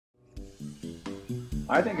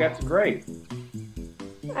I think that's great.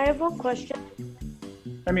 I have a question.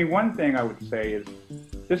 I mean, one thing I would say is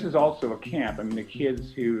this is also a camp. I mean, the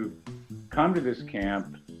kids who come to this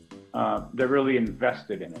camp, they're really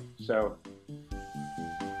invested in it. So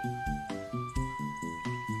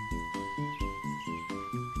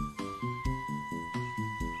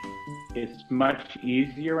it's much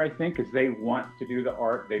easier, I think, because they want to do the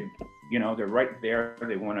art. They're right there.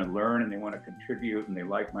 They want to learn and they want to contribute and they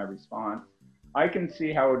like my response. I can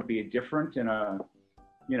see how it would be different in a,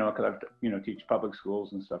 because I teach public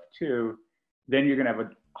schools and stuff too. Then you're going to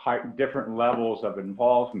have different levels of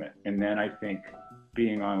involvement. And then I think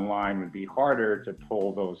being online would be harder to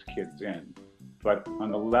pull those kids in. But on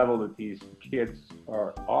the level that these kids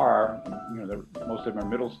are most of them are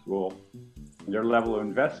middle school, their level of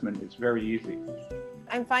investment, it's very easy.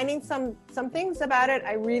 I'm finding some things about it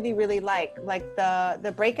I really, really like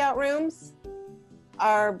the breakout rooms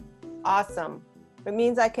are awesome. It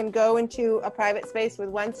means I can go into a private space with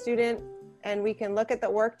one student and we can look at the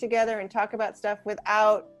work together and talk about stuff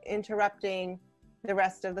without interrupting the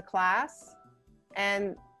rest of the class.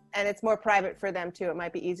 And it's more private for them too. It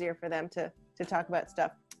might be easier for them to talk about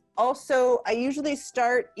stuff. Also, I usually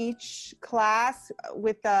start each class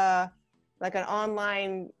with an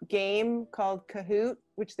online game called Kahoot,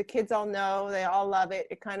 which the kids all know. They all love it.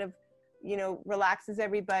 It kind of, relaxes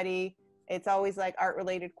everybody. It's always like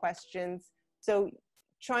art-related questions. So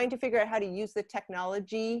trying to figure out how to use the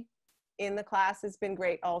technology in the class has been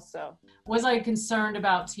great also. Was I concerned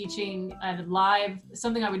about teaching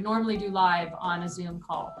something I would normally do live on a Zoom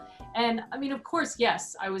call? And I mean, of course,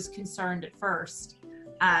 yes, I was concerned at first.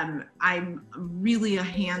 I'm really a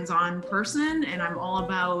hands-on person and I'm all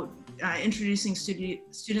about introducing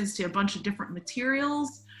students to a bunch of different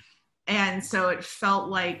materials. And so it felt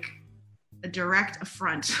like a direct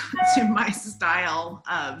affront to my style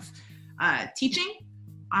of teaching.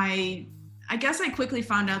 I guess I quickly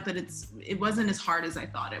found out that it wasn't as hard as I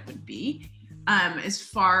thought it would be, as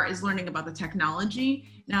far as learning about the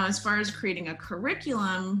technology. Now, as far as creating a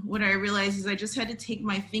curriculum, what I realized is I just had to take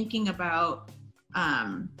my thinking about,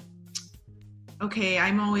 okay,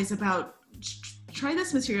 I'm always about try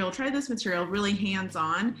this material, really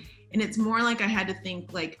hands-on. And it's more like I had to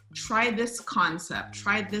think like, try this concept,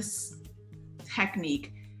 try this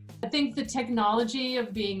technique. I think the technology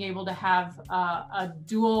of being able to have a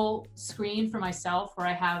dual screen for myself, where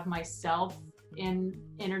I have myself in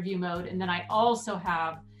interview mode, and then I also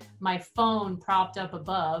have my phone propped up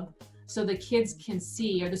above so the kids can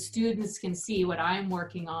see, or the students can see what I'm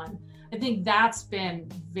working on. I think that's been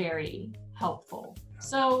very helpful.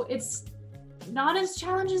 So it's not as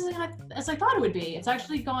challenging as I thought it would be. It's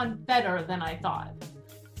actually gone better than I thought.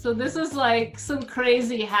 So this is like some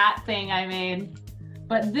crazy hat thing I made.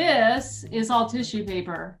 But this is all tissue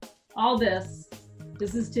paper. All this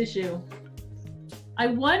is tissue. I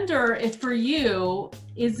wonder if for you,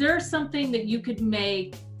 is there something that you could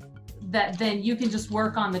make that then you can just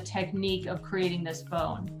work on the technique of creating this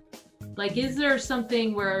phone? Like, is there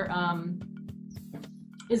something where,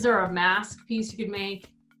 is there a mask piece you could make?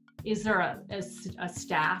 Is there a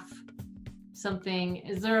staff, something?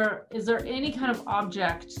 Is there any kind of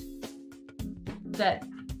object that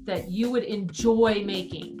you would enjoy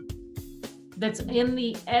making, that's in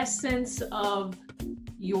the essence of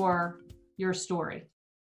your story?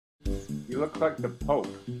 You look like the Pope.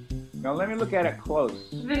 Now let me look at it close.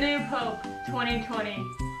 The new Pope, 2020.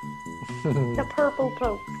 The purple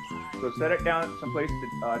Pope. So set it down someplace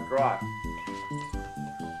to draw.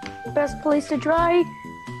 Best place to dry,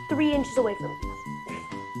 3 inches away from me.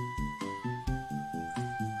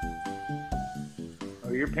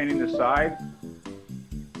 Oh, you're painting the side?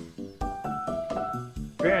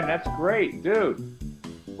 Ben, that's great, dude.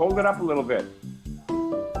 Hold it up a little bit.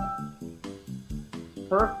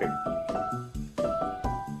 Perfect.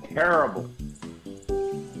 Terrible.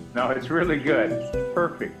 No, it's really good.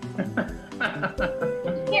 Perfect.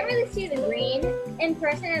 Can't really see the green. In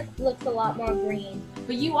person, it looks a lot more green.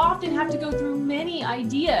 But you often have to go through many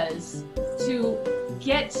ideas to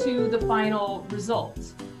get to the final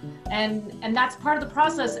result. And that's part of the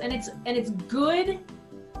process. And it's good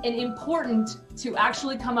and important to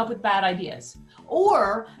actually come up with bad ideas,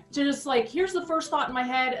 or to just like, here's the first thought in my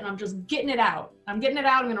head and I'm just getting it out. I'm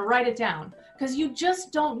gonna write it down, because you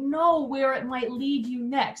just don't know where it might lead you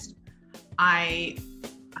next. I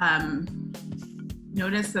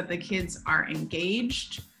noticed that the kids are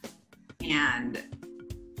engaged and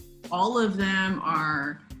all of them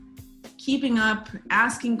are keeping up,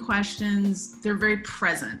 asking questions. They're very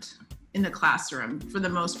present in the classroom for the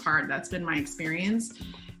most part. That's been my experience.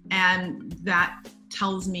 And that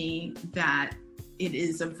tells me that it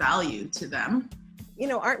is of value to them. you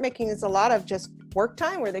know, art making is a lot of just work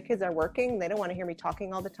time where the kids are working. They don't want to hear me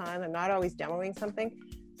talking all the time. I'm not always demoing something.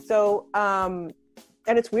 So, and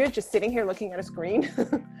it's weird just sitting here looking at a screen.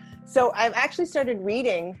 So I've actually started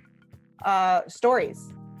reading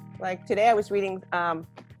stories. Like today I was reading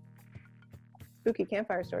spooky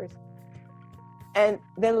campfire stories. And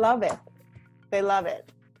they love it. They love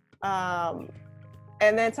it. And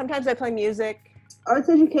then sometimes I play music. Arts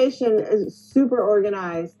education is super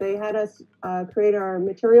organized. They had us create our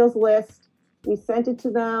materials list. We sent it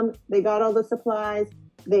to them. They got all the supplies.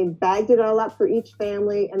 They bagged it all up for each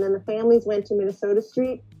family. And then the families went to Minnesota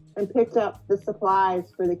Street and picked up the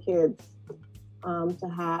supplies for the kids to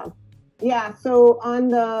have. Yeah, so on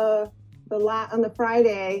the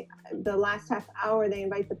Friday, the last half hour, they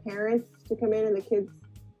invite the parents to come in and the kids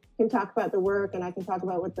can talk about the work and I can talk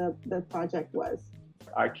about what the project was.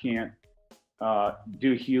 I can't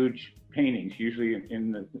do huge paintings. Usually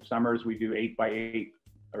in the summers, we do 8x8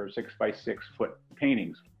 or 6x6 foot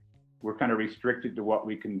paintings. We're kind of restricted to what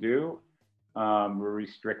we can do. We're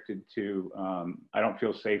restricted to, I don't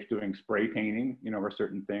feel safe doing spray painting, you know, or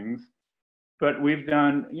certain things. But we've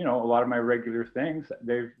done, you know, a lot of my regular things.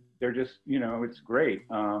 They're just, you know, it's great.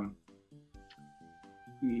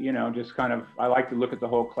 You know, just kind of, I like to look at the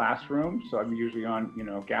whole classroom. So I'm usually on, you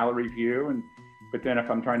know, gallery view. But then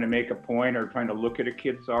if I'm trying to make a point or trying to look at a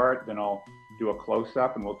kid's art, then I'll do a close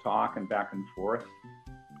up and we'll talk and back and forth.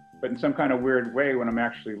 But in some kind of weird way, when I'm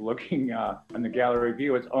actually looking on the gallery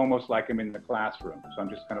view, it's almost like I'm in the classroom. So I'm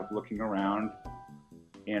just kind of looking around.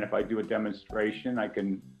 And if I do a demonstration, I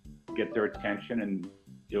can get their attention and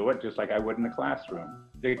do it just like I would in the classroom.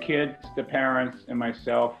 The kids, the parents, and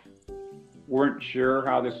myself weren't sure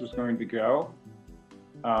how this was going to go.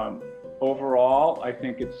 Overall, I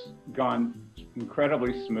think it's gone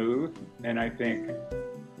incredibly smooth. And I think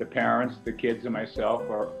the parents, the kids, and myself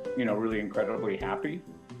are, you know, really incredibly happy.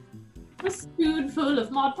 A spoonful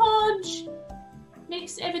of Mod Podge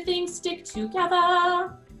makes everything stick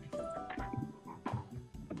together.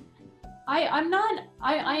 I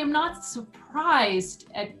am not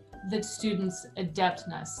surprised at the students'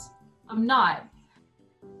 adeptness. I'm not.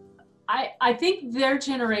 I think their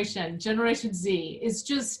generation, Generation Z, is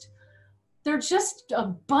just, they're just a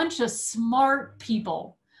bunch of smart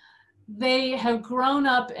people. They have grown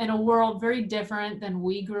up in a world very different than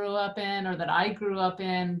we grew up in or that I grew up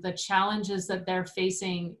in. The challenges that they're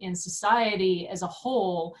facing in society as a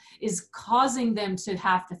whole is causing them to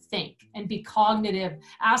have to think and be cognitive,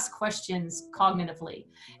 ask questions cognitively.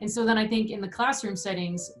 And so then I think in the classroom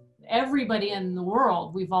settings, everybody in the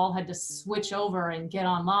world, we've all had to switch over and get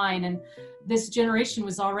online. And this generation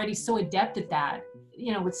was already so adept at that,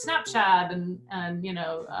 you know, with Snapchat and you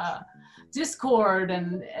know, Discord,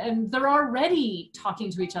 and they're already talking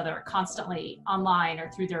to each other constantly online or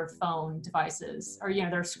through their phone devices or, you know,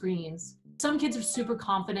 their screens. Some kids are super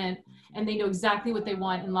confident and they know exactly what they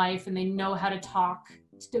want in life and they know how to talk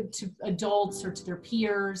to adults or to their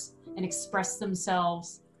peers and express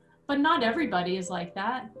themselves. But not everybody is like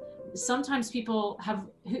that. Sometimes people have,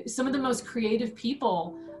 some of the most creative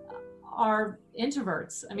people are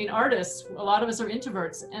introverts. I mean, artists, a lot of us are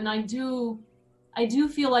introverts, and I do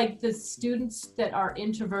feel like the students that are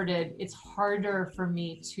introverted, it's harder for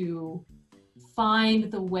me to find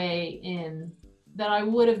the way in that I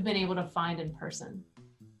would have been able to find in person.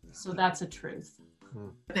 So that's a truth.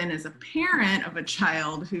 Then as a parent of a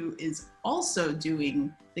child who is also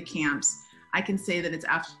doing the camps, I can say that it's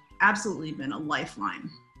absolutely been a lifeline.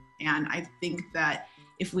 And I think that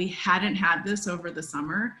if we hadn't had this over the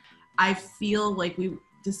summer, I feel like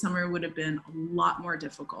this summer would have been a lot more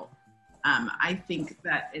difficult. I think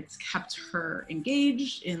that it's kept her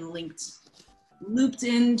engaged and looped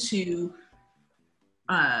into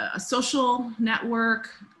a social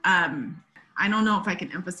network. I don't know if I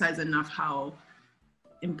can emphasize enough how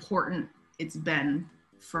important it's been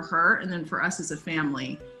for her and then for us as a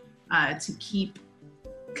family to keep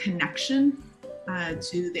connection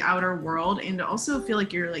to the outer world and to also feel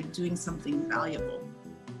like you're like doing something valuable.